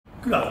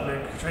Good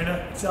afternoon,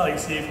 Katrina. It's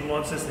Alex here from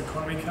Launceston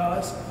Economy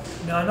Cars.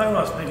 Now, I know when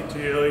I was speaking to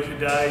you earlier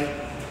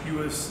today, you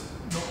was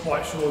not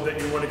quite sure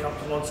that you want to come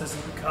to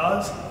Launceston for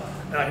cars,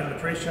 and I can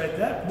appreciate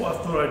that. What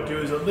I thought I'd do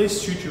is at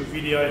least shoot you a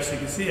video so you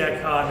can see our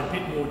car in a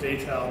bit more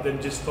detail than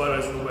just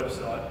photos on the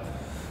website.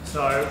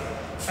 So,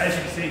 as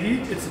you can see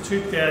here, it's a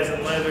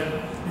 2011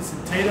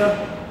 Nissan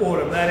Tiida,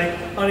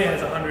 automatic, only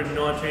has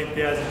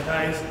 119,000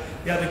 Ks.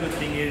 The other good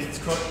thing is it's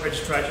got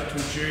registration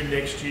till June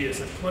next year,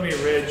 so plenty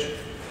of reg.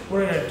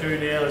 What I'm going to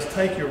do now is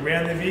take you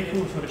around the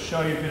vehicle, sort of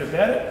show you a bit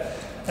about it.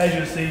 As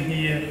you'll see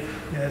here,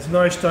 there's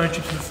no stone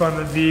chips in the front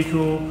of the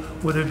vehicle,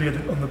 whether it be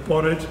on the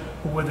bonnet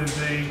or whether it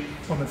be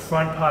on the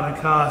front part of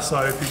the car, so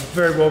it's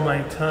very well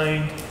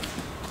maintained.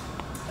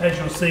 As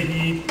you'll see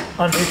here,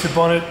 underneath the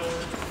bonnet,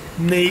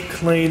 neat,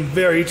 clean,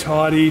 very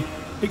tidy,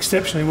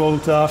 exceptionally well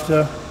looked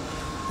after,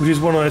 which is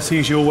one of those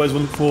things you always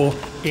look for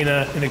in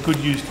a good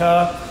used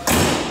car.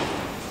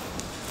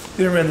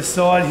 Then around the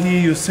side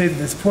here, you'll see that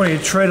there's plenty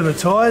of tread on the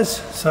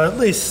tyres, so at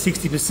least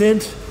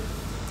 60%.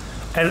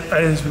 And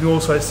as we can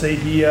also see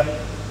here,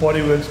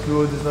 bodywork's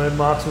good, there's no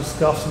marks or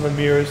scuffs on the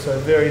mirrors, so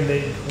very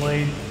neat and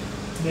clean.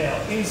 Now,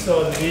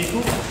 inside the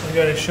vehicle, I'm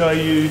going to show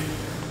you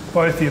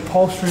both the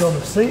upholstery on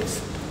the seats,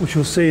 which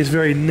you'll see is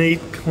very neat,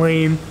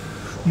 clean,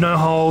 no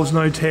holes,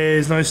 no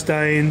tears, no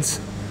stains.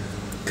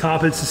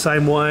 Carpet's the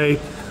same way.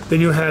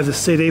 Then you'll have the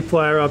CD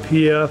player up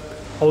here,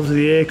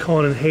 obviously the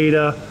aircon and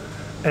heater,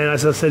 and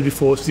as I said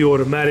before, it's the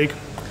automatic.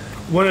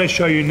 What I'm going to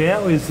show you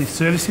now is the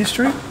service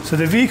history. So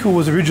the vehicle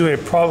was originally a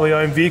privately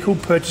owned vehicle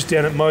purchased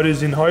down at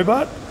Motors in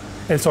Hobart,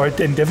 in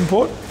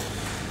Devonport.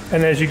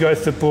 And as you go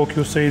through the book,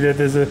 you'll see that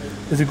there's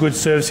a good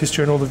service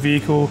history on all the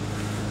vehicle.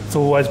 It's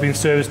always been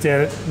serviced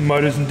down at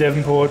Motors in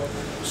Devonport,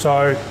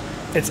 so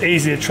it's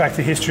easy to track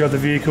the history of the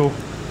vehicle.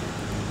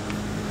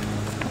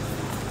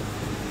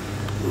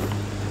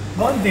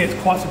 One thing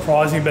that's quite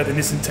surprising about the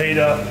Nissan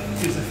Tiida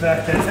is the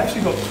fact that it's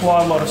actually got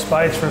quite a lot of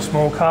space for a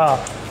small car.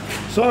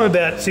 So I'm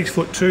about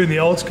 6'2" in the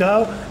old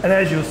scale, and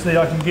as you'll see,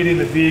 I can get in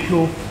the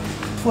vehicle,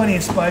 plenty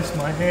of space for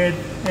my head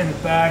and the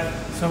back,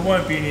 so it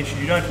won't be an issue.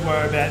 You don't have to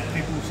worry about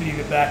people sitting in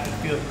the back and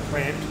feeling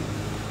cramped.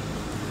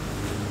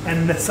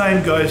 And the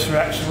same goes for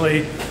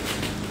actually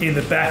in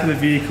the back of the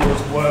vehicle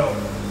as well.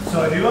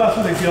 So if you are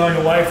sort of going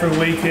away for a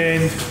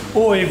weekend,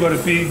 or you've got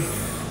a big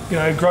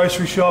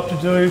grocery shop to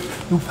do,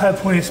 you'll have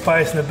plenty of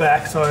space in the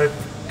back, so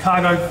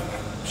cargo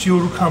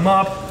shield will come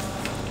up,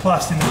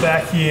 plus in the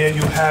back here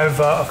you'll have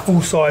a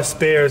full-size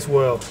spare as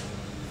well,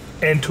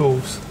 and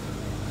tools.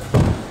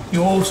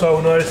 You'll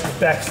also notice the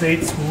back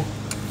seats will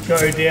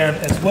go down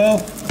as well,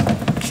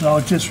 so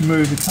I'll just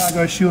remove the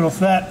cargo shield off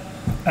that,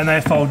 and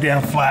they fold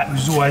down flat,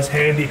 which is always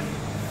handy.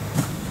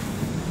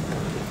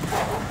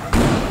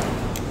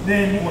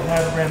 Then we'll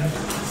have around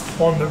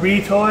on the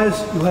rear tyres,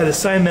 you'll have the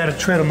same amount of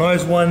tread on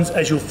those ones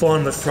as you'll find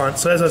on the front.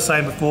 So as I was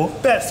saying before,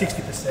 about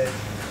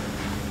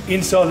 60%.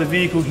 Inside the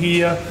vehicle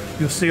here,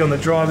 you'll see on the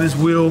driver's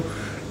wheel,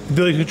 the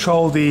ability to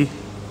control the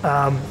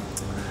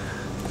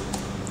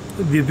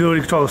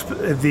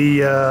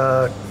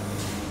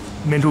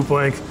mental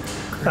blank,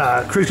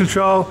 cruise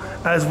control,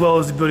 as well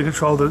as the ability to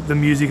control the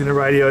music and the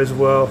radio as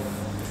well.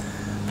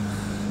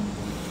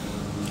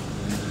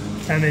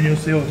 And then you'll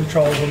see all the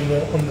controls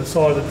on the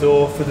side of the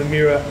door for the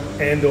mirror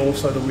and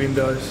also the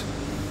windows.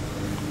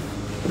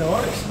 No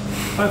worries.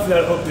 Hopefully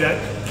that'll help you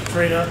out,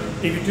 Katrina.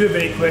 If you do have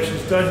any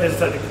questions, don't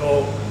hesitate to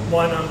call.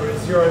 My number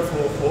is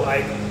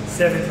 0448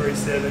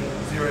 737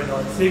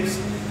 096.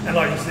 And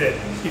like I said,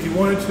 if you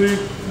wanted to,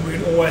 we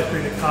can always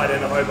bring the car down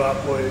to Hobart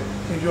for you.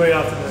 Enjoy your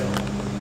afternoon.